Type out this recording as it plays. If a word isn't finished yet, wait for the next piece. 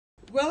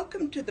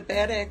Welcome to the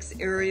Bad Axe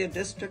Area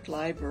District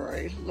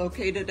Library,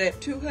 located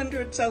at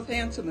 200 South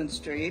Hanselman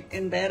Street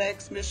in Bad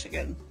Axe,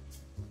 Michigan.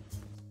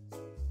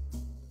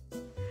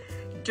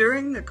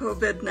 During the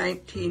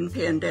COVID-19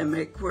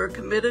 pandemic, we're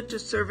committed to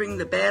serving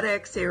the Bad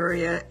Axe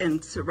area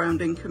and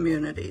surrounding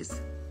communities.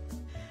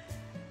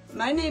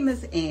 My name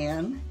is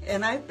Ann,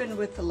 and I've been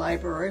with the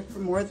library for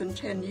more than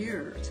 10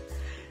 years.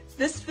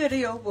 This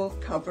video will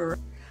cover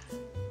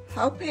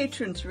how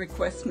patrons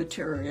request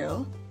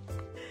material,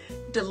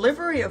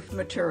 delivery of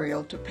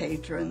material to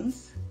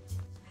patrons,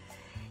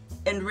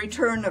 and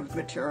return of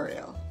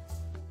material.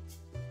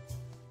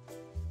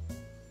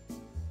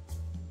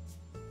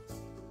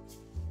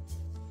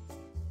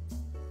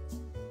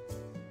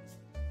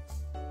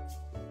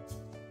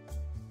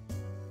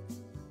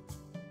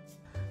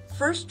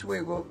 First,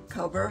 we will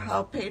cover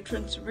how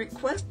patrons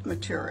request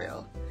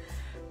material.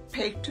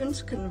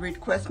 Patrons can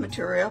request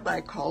material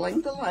by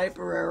calling the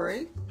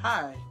library.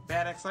 Hi,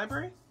 Bad Axe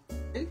Library?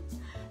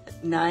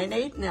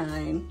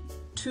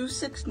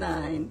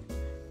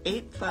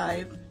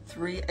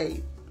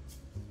 989-269-8538,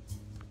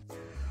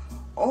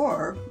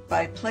 or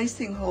by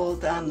placing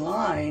hold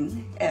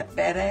online at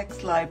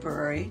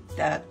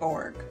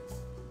badaxelibrary.org.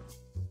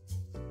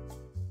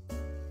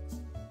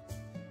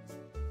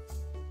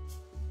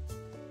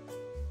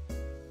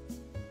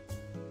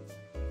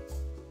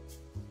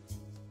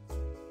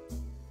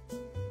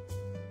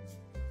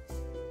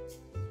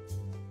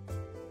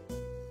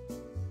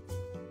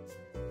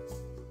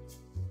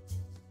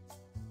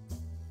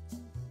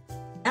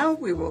 Now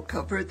we will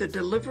cover the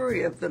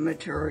delivery of the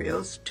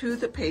materials to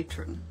the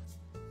patron.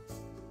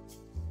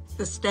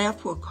 The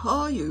staff will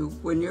call you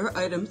when your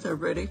items are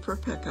ready for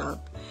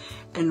pickup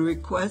and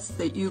request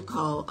that you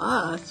call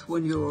us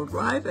when you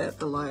arrive at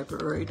the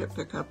library to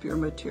pick up your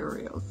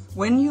materials.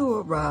 When you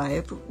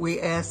arrive,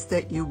 we ask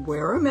that you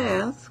wear a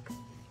mask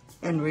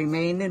and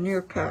remain in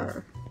your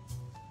car.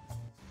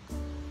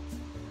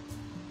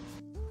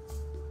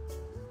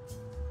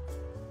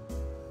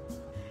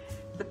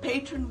 The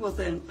patron will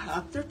then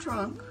pop their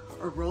trunk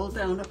or roll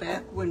down a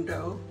back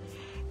window,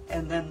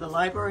 and then the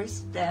library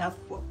staff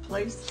will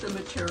place the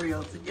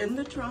materials in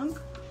the trunk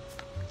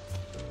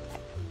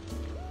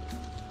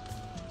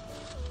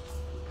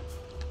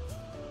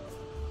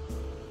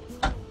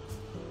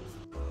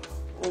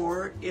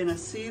or in a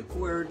seat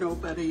where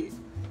nobody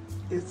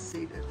is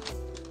seated.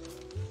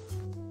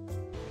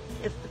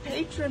 If the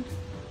patron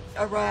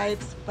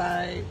arrives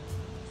by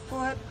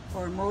foot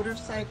or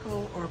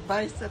motorcycle or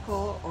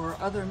bicycle or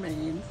other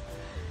means,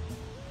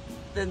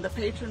 then the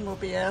patron will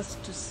be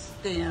asked to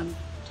stand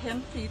 10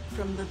 feet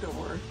from the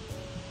door.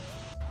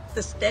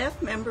 The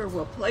staff member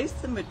will place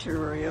the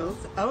materials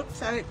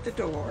outside the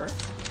door,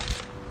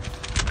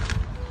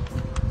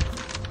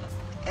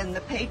 and the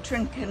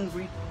patron can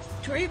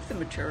retrieve the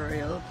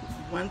material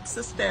once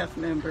the staff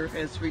member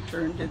has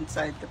returned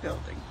inside the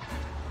building.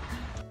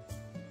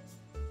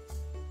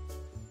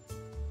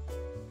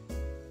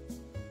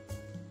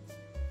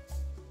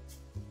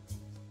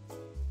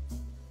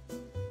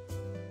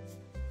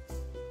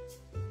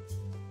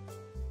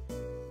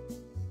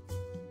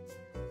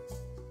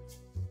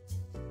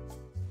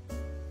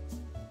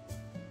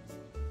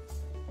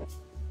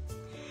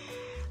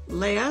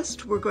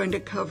 Last, we're going to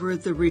cover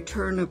the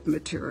return of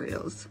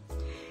materials.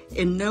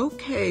 In no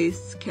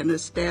case can a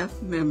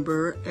staff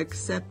member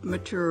accept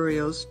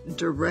materials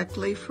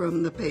directly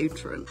from the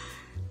patron.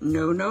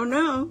 No, no,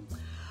 no.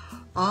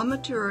 All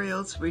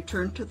materials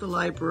returned to the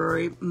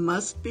library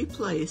must be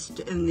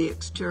placed in the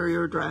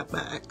exterior drop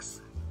bags.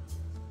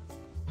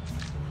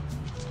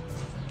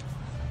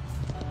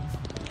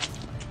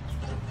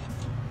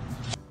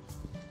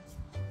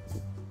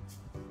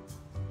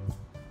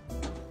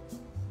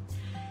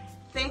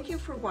 Thank you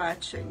for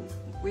watching.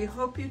 We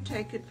hope you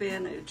take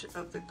advantage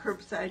of the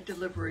Curbside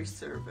delivery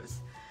service.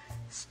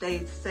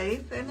 Stay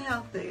safe and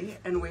healthy,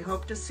 and we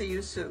hope to see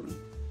you soon.